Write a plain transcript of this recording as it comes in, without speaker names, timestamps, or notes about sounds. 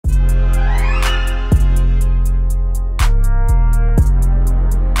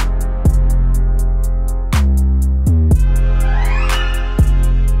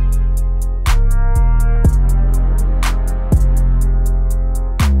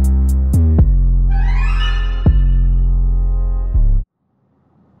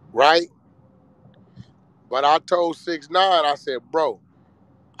right? But I told 6ix9ine, I said, bro,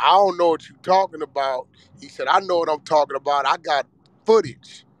 I don't know what you're talking about. He said, I know what I'm talking about. I got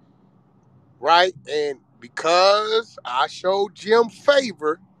footage, right? And because I showed Jim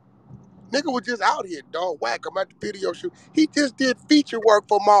favor, nigga was just out here, dog. Wack, I'm at the video shoot. He just did feature work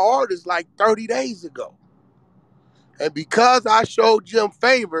for my artist like 30 days ago. And because I showed Jim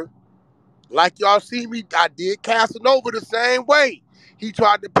favor, like y'all see me, I did Casanova the same way. He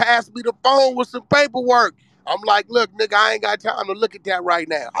tried to pass me the phone with some paperwork. I'm like, look, nigga, I ain't got time to look at that right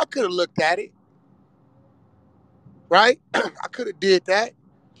now. I could have looked at it, right? I could have did that.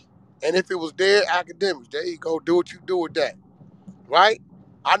 And if it was there, academics, there you go, do what you do with that, right?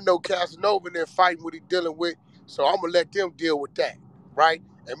 I know Casanova and they're fighting what he dealing with, so I'm going to let them deal with that, right?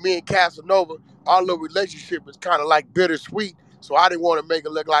 And me and Casanova, our little relationship is kind of like bittersweet, so I didn't want to make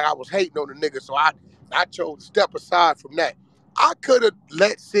it look like I was hating on the nigga, so I chose to step aside from that. I could have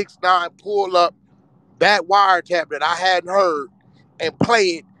let 6ix9ine pull up that wiretap that I hadn't heard and play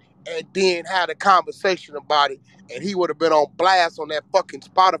it and then had a conversation about it, and he would have been on blast on that fucking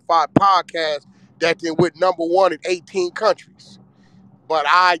Spotify podcast that then went #1 in 18 countries. But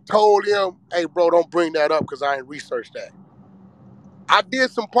I told him, hey, bro, don't bring that up because I ain't researched that. I did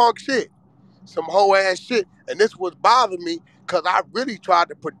some punk shit, some hoe ass shit, and this was bothering me because I really tried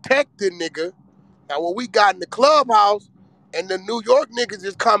to protect the nigga. Now, when we got in the clubhouse and the New York niggas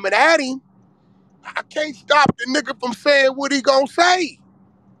is coming at him, I can't stop the nigga from saying what he gonna say.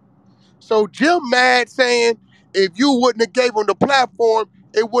 So Jim mad saying, if you wouldn't have gave him the platform,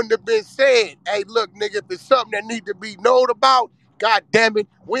 it wouldn't have been said. Hey, look, nigga, if it's something that need to be known about, God damn it,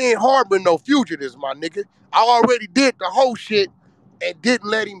 we ain't harboring no fugitives, my nigga. I already did the whole shit and didn't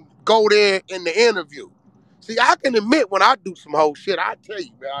let him go there in the interview. See, I can admit when I do some whole shit, I tell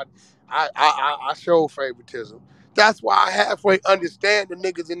you, man, I show favoritism. That's why I halfway understand the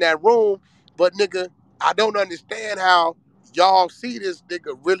niggas in that room, but nigga, I don't understand how y'all see this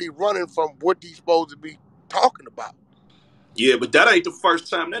nigga really running from what he's supposed to be talking about. Yeah, but that ain't the first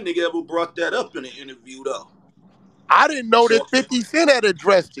time that nigga ever brought that up in an interview, though. I didn't know that 50 Cent had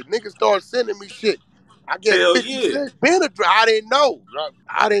addressed it. Niggas started sending me shit. I guess Hell 50 yeah. Cent been addressed. I didn't know.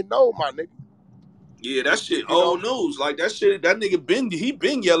 I didn't know, my nigga. Yeah, that shit old news. Like that shit, that nigga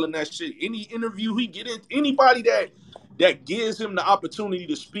been yelling that shit. Any interview he get in, anybody that gives him the opportunity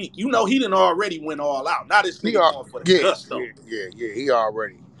to speak, you know he done already went all out. Now this nigga going for the gusto. Yeah. He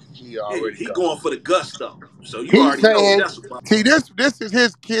already going for the gusto. So you He's already know what saying, that's about. see, this is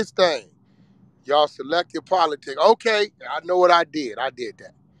his thing. Y'all select your politics. Okay, I know what I did. I did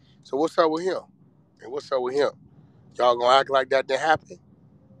that. So what's up with him? And what's up with him? Y'all gonna act like that didn't happen?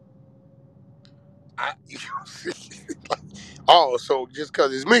 Oh, so just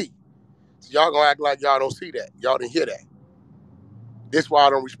because it's me, so y'all gonna act like y'all don't see that. Y'all didn't hear that. This why I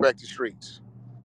don't respect the streets.